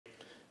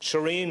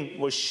Shireen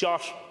was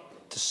shot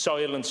to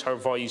silence her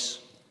voice,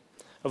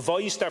 a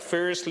voice that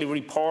fiercely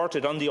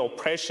reported on the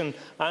oppression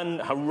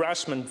and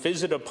harassment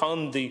visited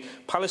upon the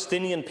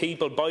Palestinian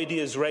people by the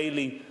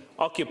Israeli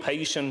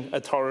occupation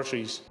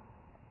authorities.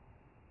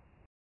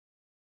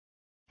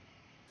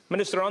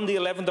 Minister, on the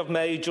 11th of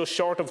May, just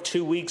short of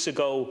 2 weeks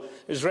ago,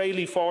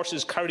 Israeli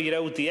forces carried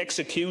out the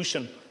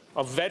execution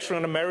of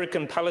veteran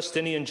American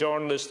Palestinian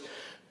journalist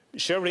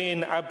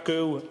Shireen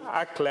Abu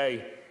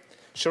Akleh.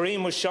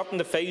 Shireen was shot in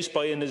the face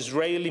by an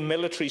Israeli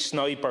military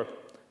sniper,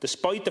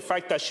 despite the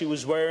fact that she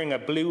was wearing a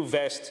blue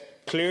vest,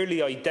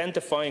 clearly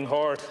identifying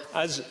her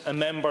as a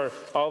member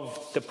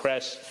of the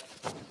press.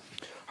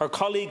 Her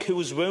colleague, who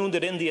was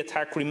wounded in the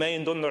attack,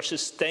 remained under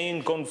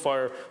sustained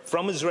gunfire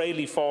from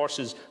Israeli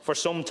forces for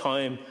some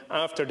time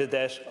after the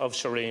death of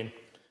Shireen.